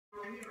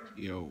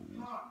Yo,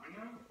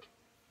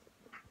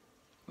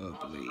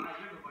 up late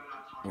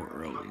or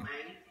early.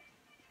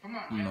 I'm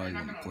not even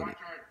gonna put it.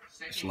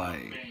 It's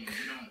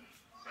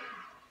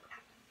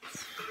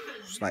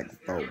like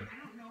 4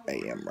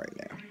 a.m. right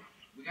now.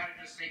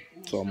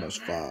 It's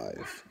almost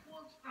 5.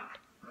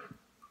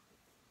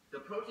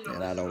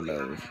 And I don't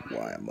know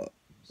why I'm up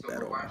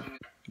at all.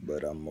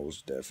 But I'm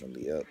most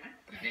definitely up.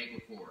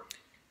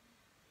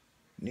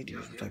 Need to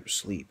get some type of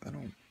sleep. I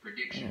don't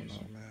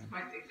know, man.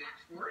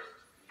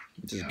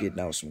 Just getting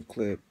out some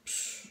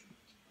clips,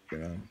 you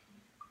know.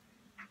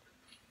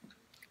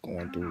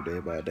 Going through day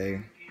by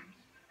day.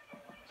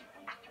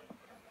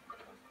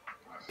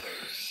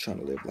 Just trying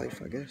to live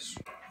life, I guess.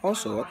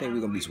 Also, I think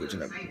we're gonna be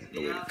switching up the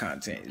way the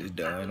content is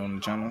done on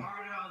the channel.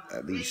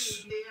 At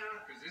least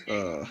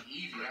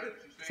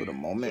for the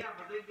moment.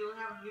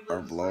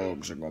 Our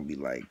vlogs are gonna be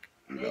like,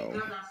 you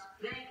know,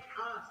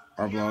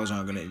 our vlogs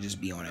aren't gonna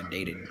just be on a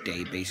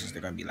day-to-day basis.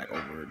 They're gonna be like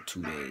over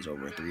 2 days,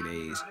 over 3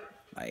 days,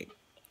 like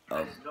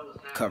of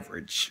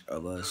coverage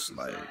of us,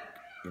 like,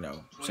 you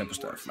know, simple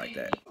stuff like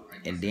that.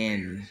 And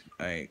then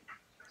like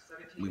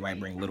we might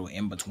bring little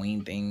in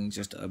between things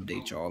just to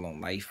update y'all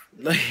on life.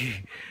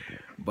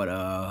 But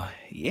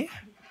yeah.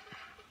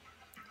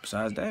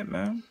 Besides that,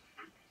 man,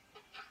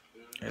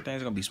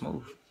 everything's gonna be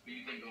smooth.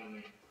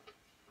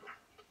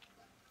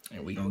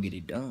 And we gonna get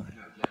it done.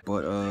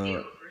 But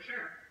we're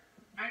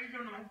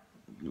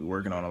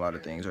working on a lot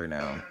of things right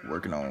now.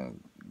 Working on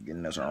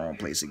getting us our own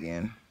place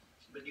again.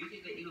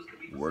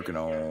 Working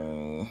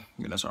on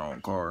getting us our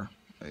own car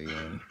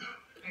again.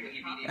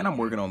 And I'm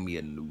working on me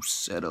a new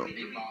setup.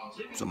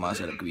 So my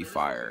setup could be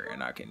fire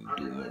and I can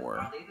do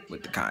more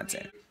with the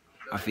content.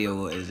 I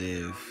feel as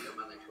if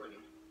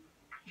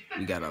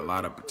we got a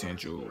lot of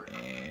potential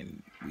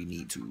and we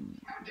need to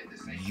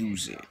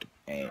use it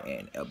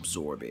and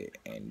absorb it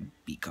and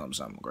become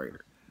something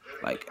greater,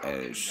 like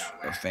as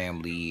a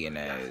family and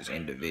as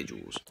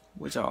individuals.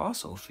 Which I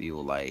also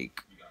feel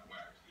like,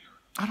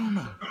 I don't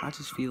know, I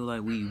just feel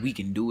like we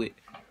can do it.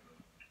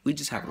 We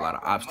just have a lot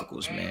of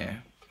obstacles,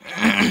 man.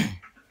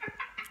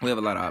 We have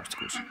a lot of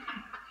obstacles,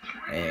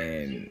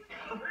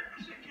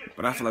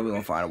 but I feel like we're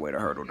gonna find a way to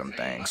hurdle them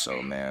things.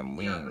 So man,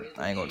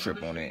 I ain't gonna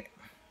trip on it.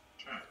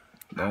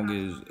 As long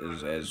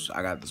as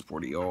I got the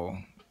support of y'all,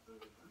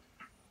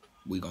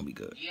 we gonna be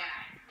good.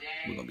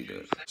 We gonna be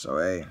good. So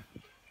hey,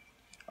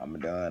 I'm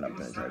done. I'm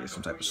gonna try to get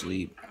some type of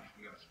sleep.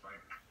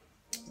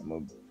 I'm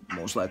gonna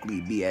most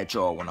likely be at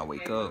y'all when I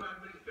wake up.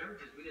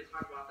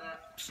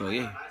 So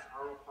yeah,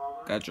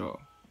 got y'all.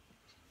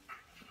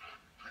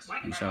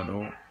 Peace out,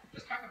 dog.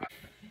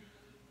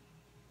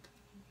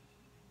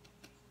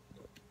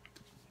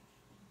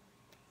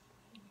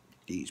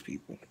 These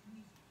people.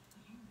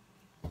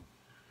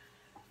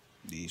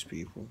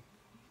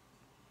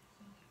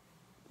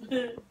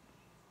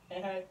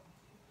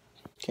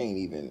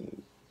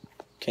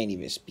 Can't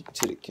even speak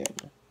to the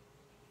camera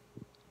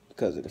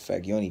because of the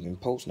fact you don't even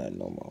post nothing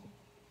no more.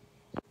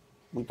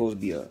 We supposed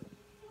to be a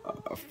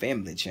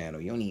family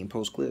channel. You don't even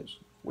post clips.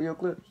 Where your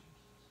clips?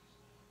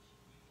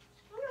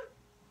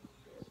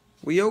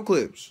 Where your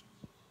clips?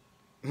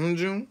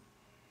 June?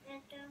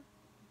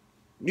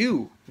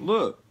 You,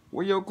 look.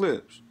 Where your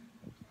clips?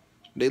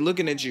 They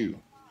looking at you.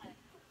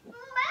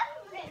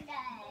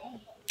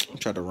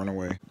 Tried to run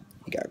away.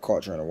 He got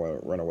caught trying to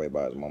run away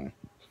by his mama.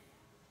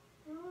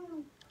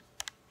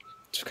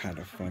 It's kind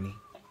of funny.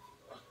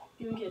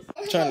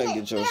 I'm trying to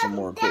get y'all some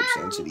more clips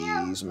into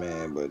these,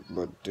 man,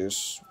 but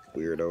this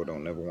weirdo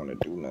don't never want to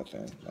do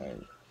nothing. Like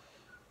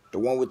the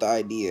one with the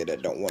idea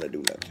that don't want to do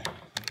nothing.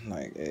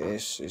 Like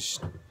it's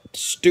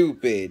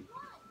stupid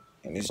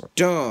and it's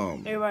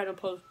dumb. Everybody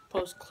don't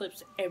post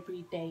clips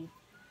every day.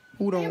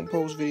 Who don't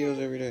post videos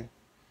every day?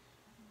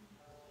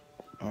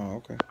 Oh,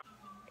 okay.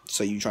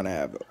 So you trying to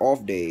have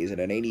off days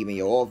and it ain't even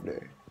your off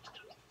day.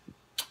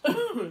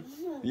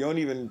 You don't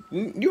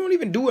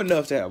even do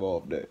enough to have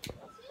off day.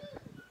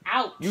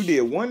 Ouch. You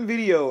did 1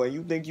 video and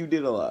you think you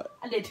did a lot.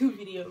 I did 2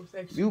 videos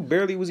actually. You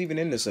barely was even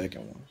in the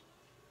second one.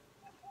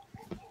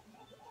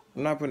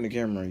 I'm not putting the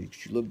camera on you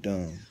because you look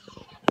dumb.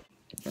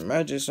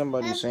 Imagine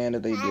somebody saying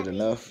that they did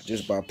enough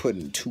just by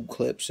putting 2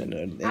 clips in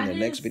the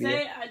next video.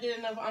 I did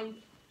enough.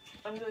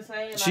 I'm just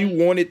saying. She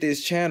wanted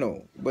this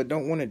channel, but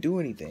don't want to do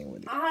anything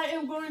with it. I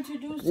am going to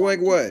do something. Like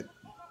what?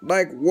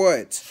 Like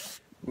what?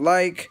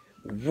 Like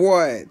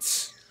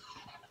what?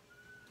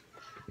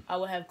 I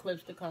will have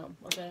clips to come,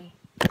 okay?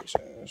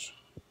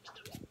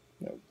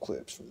 No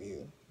clips from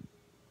you.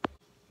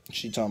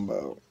 She talking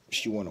about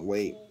she want to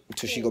wait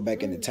until she go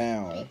back into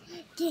town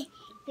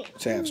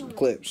to have some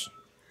clips.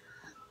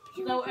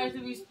 No,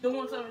 actually, we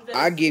doing something.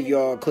 I give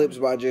y'all clips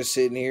by just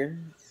sitting here.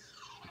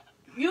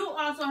 You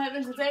also have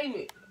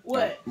entertainment.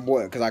 What?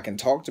 What? Because I can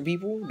talk to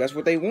people? That's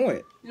what they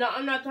want. No,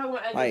 I'm not talking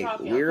about as like, in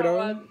talking.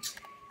 Weirdo?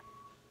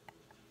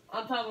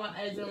 I'm talking about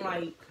as in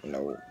like...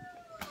 No.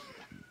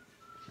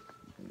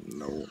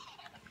 No.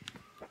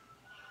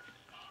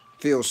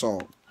 Feel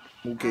salt.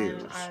 Who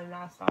cares? I'm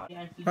not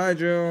sorry. Hi,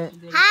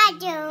 June. Hi,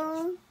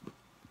 June.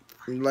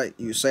 Like,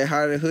 you say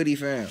hi to Hoodie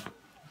fam.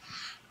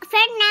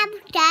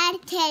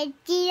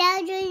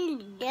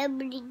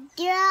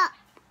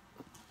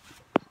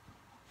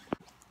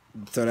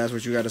 So that's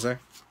what you got to say?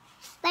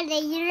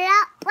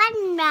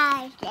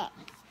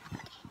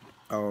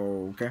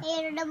 Oh, okay.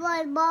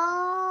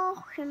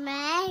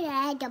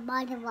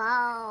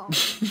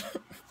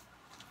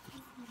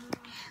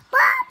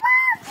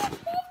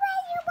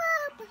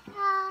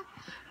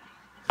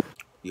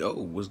 Yo,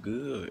 what's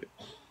good?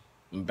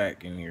 I'm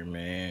back in here,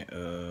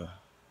 man.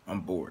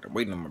 I'm bored. I'm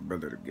waiting on my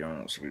brother to get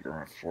on so we can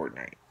run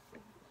Fortnite.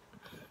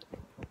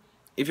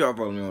 If y'all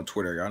follow me on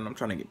Twitter, y'all know I'm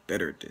trying to get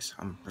better at this.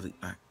 I'm really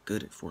not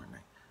good at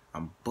Fortnite.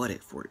 I'm butt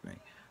at Fortnite.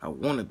 I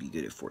want to be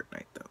good at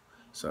Fortnite, though.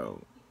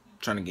 So, I'm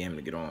trying to get him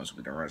to get on so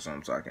we can run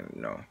something so I can,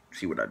 you know,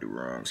 see what I do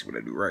wrong, see what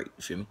I do right.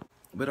 You feel me?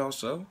 But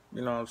also,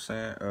 you know what I'm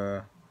saying?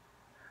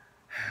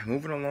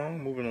 Moving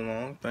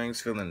along.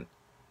 Things feeling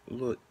a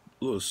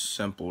little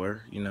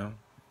simpler, you know,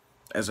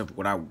 as of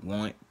what I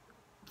want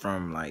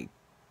from, like,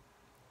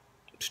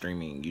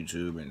 streaming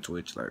YouTube and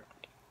Twitch. Like,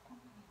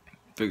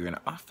 figuring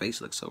out my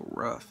face looks so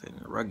rough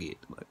and rugged,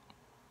 but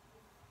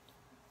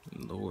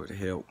Lord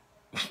help.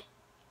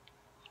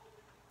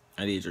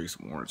 I need to drink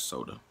some orange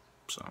soda,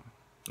 so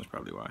that's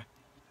probably why.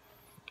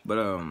 But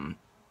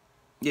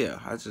yeah,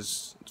 I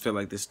just feel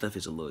like this stuff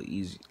is a little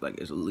easy. Like,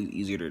 it's a little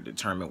easier to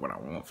determine what I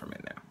want from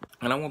it now.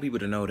 And I want people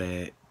to know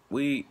that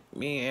me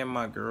and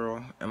my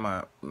girl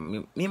and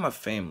me and my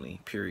family,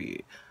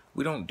 period,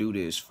 we don't do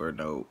this for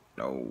no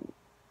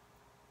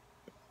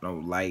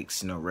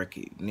likes, no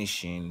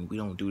recognition. We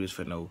don't do this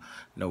for no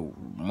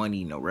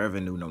money, no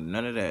revenue, no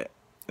none of that.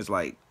 It's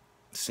like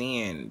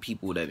seeing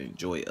people that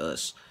enjoy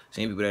us,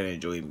 seeing people that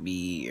enjoy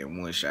me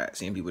in one shot,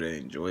 seeing people that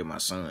enjoy my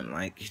son.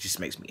 Like, it just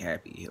makes me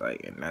happy.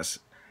 Like, and that's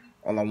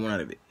all I want out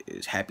of it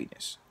is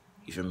happiness.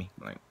 You feel me?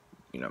 Like,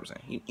 you know what I'm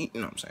saying? You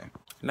know what I'm saying?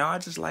 Now I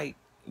just like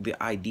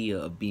the idea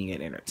of being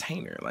an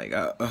entertainer. Like,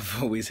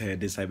 I've always had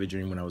this type of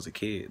dream when I was a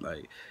kid.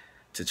 Like,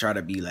 to try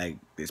to be like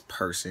this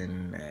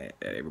person that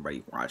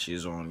everybody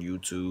watches on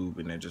YouTube,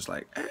 and they're just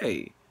like,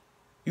 hey,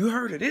 you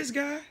heard of this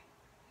guy?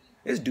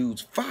 This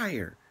dude's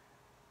fire.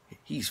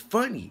 He's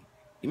funny.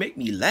 He make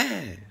me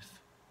laugh.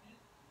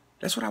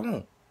 That's what I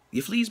want.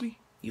 You fleas me?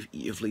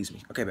 You fleas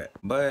me. Okay, bet.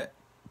 But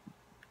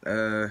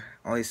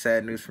only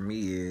sad news for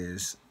me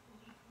is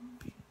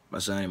my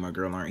son and my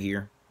girl aren't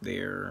here.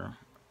 They're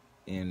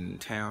in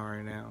town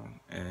right now,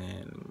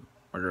 and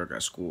my girl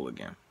got school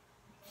again.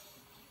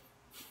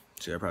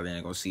 So I probably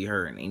ain't gonna see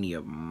her in any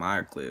of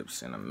my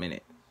clips in a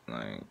minute.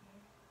 Like,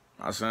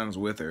 my son's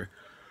with her.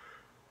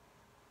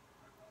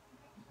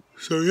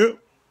 So, yeah.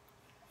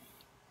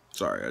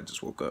 Sorry, I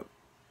just woke up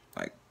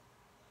like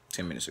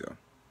 10 minutes ago.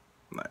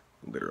 Like,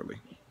 literally.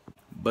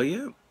 But,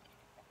 yeah.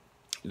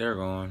 They're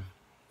gone.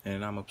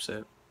 And I'm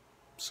upset.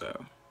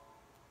 So,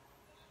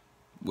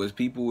 with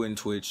people in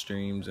Twitch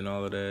streams and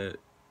all of that,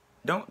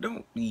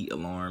 don't be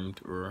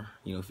alarmed or,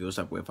 you know, feel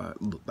some way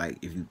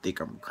if you think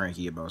I'm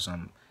cranky about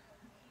something.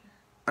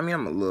 I mean,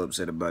 I'm a little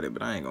upset about it,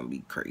 but I ain't gonna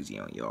be crazy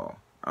on y'all.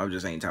 I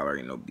just ain't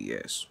tolerating no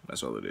BS.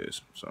 That's all it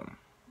is. So,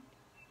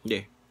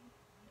 yeah.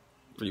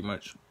 Pretty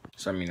much.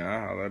 So, I mean,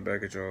 I'll holler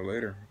back at y'all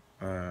later.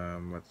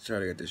 I'm about to try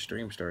to get this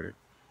stream started.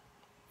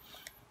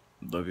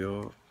 Love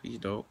y'all. Peace,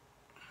 dope.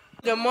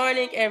 Good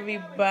morning,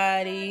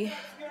 everybody.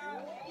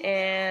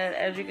 And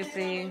as you can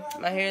see,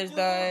 my hair is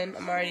done.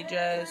 I'm already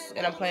dressed,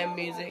 and I'm playing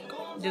music.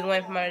 Just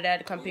waiting for my dad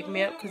to come pick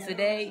me up because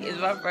today is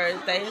my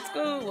first day at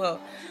school. Well,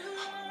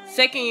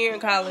 second year in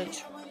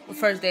college,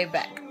 first day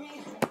back.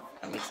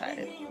 I'm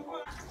excited.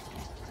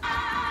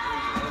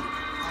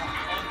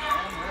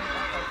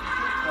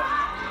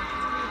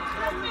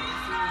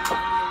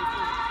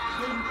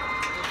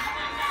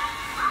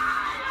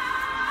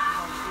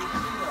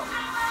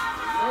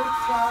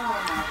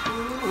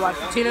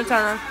 Watching Tina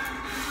Turner,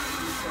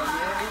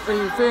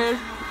 eating fish,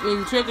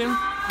 eating chicken,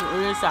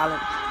 and eating salad.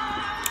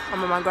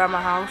 I'm at my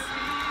grandma's house.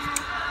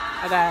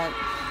 I got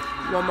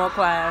one more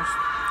class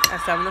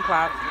at 7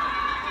 o'clock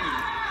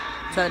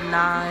to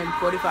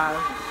 9:45.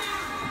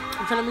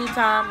 Until the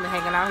meantime, I'm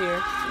hanging out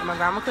here, and my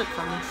grandma cooked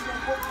for me.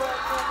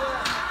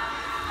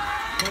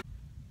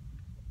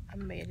 I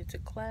made it to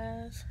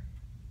class,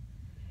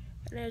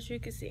 and as you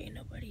can see, ain't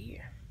nobody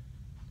here.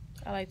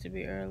 I like to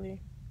be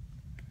early.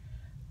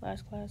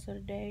 Last class of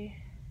the day.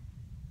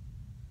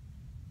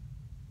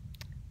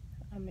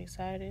 I'm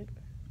excited,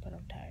 but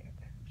I'm tired.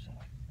 So,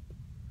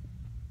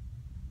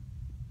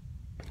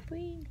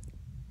 please.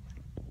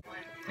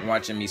 I'm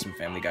watching me some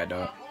Family Guy,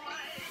 dog.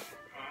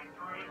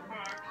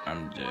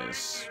 I'm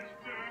just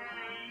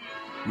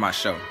my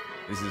show.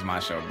 This is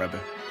my show,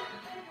 brother.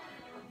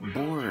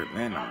 Bored,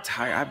 man. I'm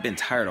tired. I've been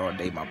tired all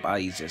day. My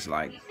body's just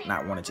like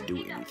not wanting to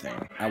do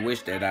anything. I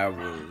wish that I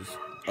was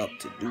up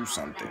to do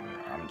something.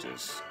 I'm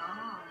just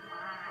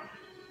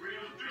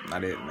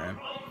not it, man.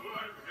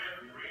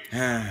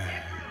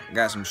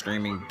 Got some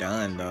streaming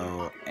done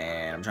though,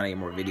 and I'm trying to get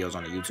more videos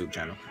on the YouTube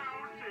channel.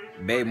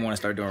 Babe want to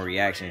start doing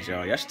reactions,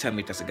 y'all. Y'all should tell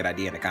me if that's a good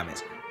idea in the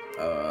comments.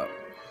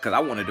 Cause I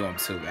want to do them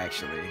too,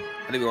 actually.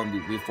 I think we're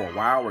gonna be for a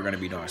while. We're gonna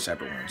be doing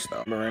separate ones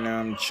though. But right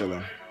now I'm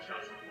chilling.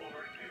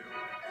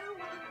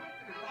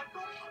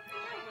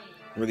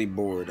 Really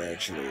bored,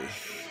 actually.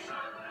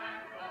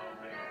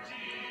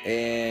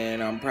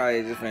 And I'm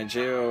probably just gonna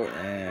chill,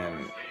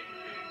 and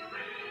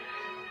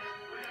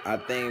I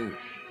think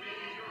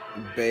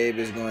Babe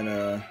is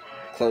gonna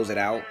close it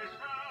out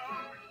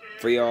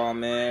for y'all,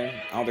 man.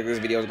 I don't think this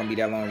video is gonna be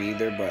that long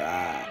either, but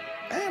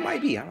it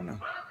might be. I don't know.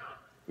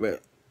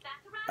 But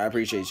I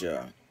appreciate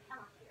y'all.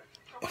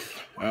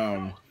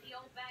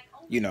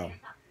 You know,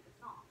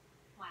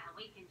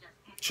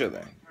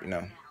 chilling. You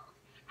know,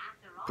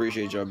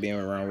 appreciate y'all being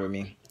around with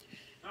me.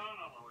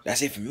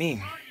 That's it for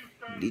me.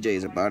 DJ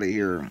is about it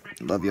here.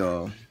 Love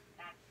y'all.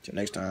 Till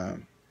next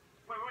time.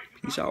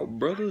 Peace out,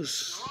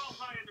 brothers.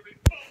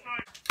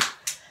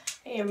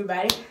 Hey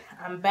everybody,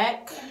 I'm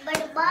back. I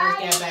just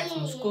got back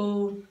from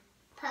school.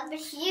 And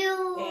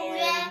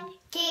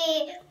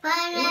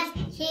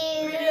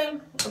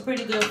a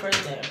pretty good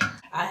first day.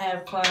 I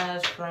have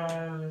class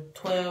from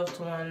 12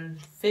 to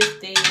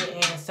 1:50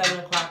 and 7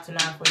 o'clock to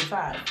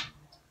 9:45.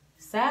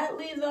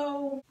 Sadly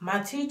though,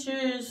 my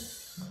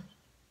teachers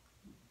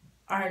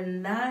are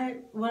not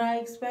what I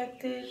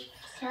expected.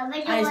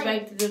 I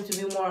expected them to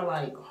be more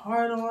like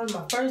hard on.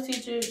 My first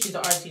teacher, she's an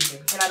art teacher.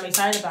 And I'm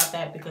excited about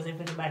that because if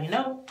anybody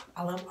knows,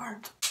 I love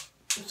art.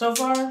 So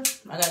far,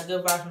 I got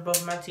good vibes from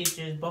both of my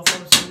teachers. Both of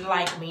them seem to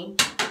like me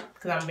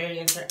because I'm very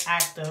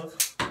interactive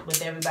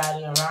with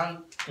everybody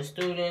around the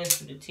students,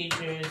 the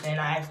teachers, and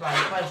I ask a lot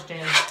of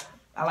questions.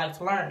 I like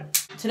to learn.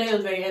 Today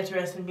was very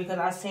interesting because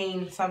I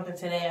seen something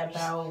today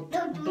about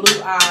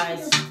blue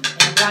eyes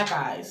and black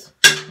eyes,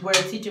 where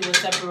a teacher would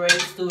separate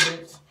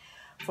students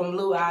from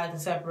blue eyes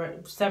and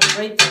separate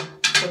them.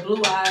 The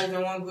blue eyes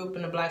in one group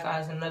and the black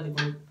eyes in another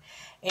group.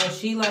 And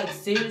she like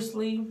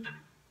seriously,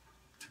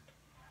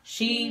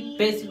 she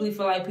basically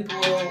feel like people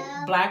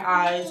with black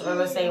eyes or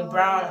let's say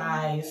brown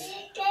eyes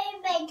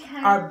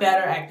are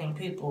better acting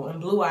people, and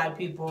blue eyed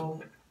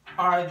people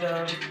are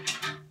the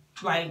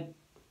like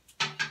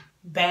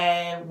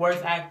bad,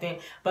 worse acting.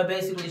 But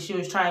basically she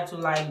was trying to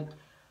like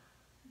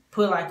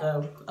put like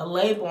a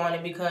label on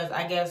it because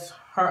I guess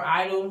her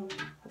idol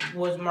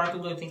was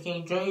Martin Luther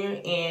King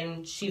Jr.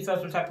 and she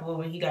felt some type of way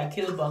when he got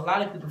killed, but a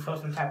lot of people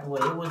felt some type of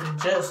way. It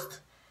wasn't just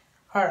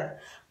her.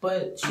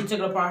 But she took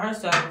it upon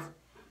herself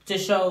to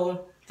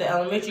show the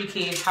elementary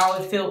kids how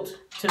it felt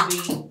to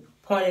be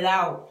pointed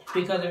out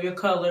because of your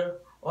color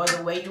or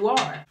the way you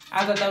are.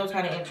 I thought that was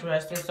kind of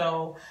interesting,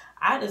 so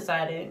I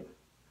decided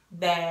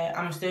that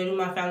I'm still do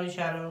my family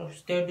channel,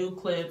 still do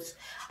clips,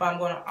 but I'm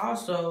going to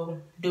also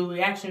do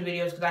reaction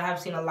videos because I have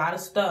seen a lot of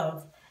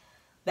stuff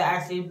that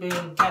actually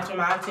been catching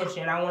my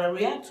attention. I want to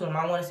react to them.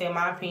 I want to say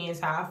my opinions,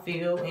 how I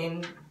feel,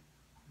 and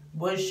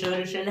what should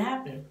or shouldn't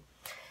happen.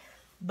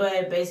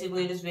 But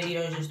basically, this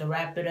video is just to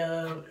wrap it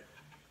up.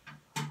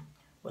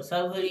 What's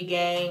up, Hoodie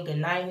Gang? Good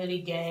night,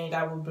 Hoodie Gang.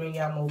 I will bring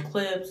y'all more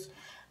clips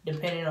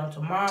depending on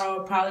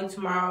tomorrow, probably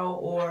tomorrow,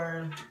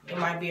 or it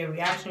might be a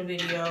reaction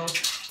video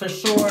for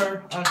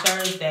sure on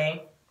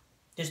Thursday.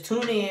 Just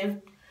tune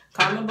in,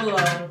 comment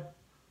below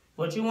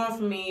what you want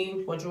from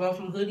me, what you want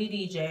from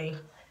HoodieeDj.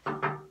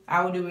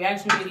 I will do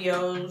reaction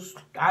videos.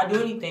 I'll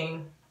do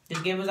anything.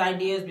 Just give us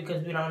ideas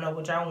because we don't know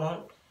what y'all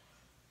want.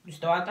 Just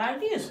throw out the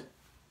ideas.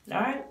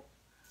 Alright?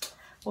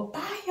 Well,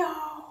 bye, y'all.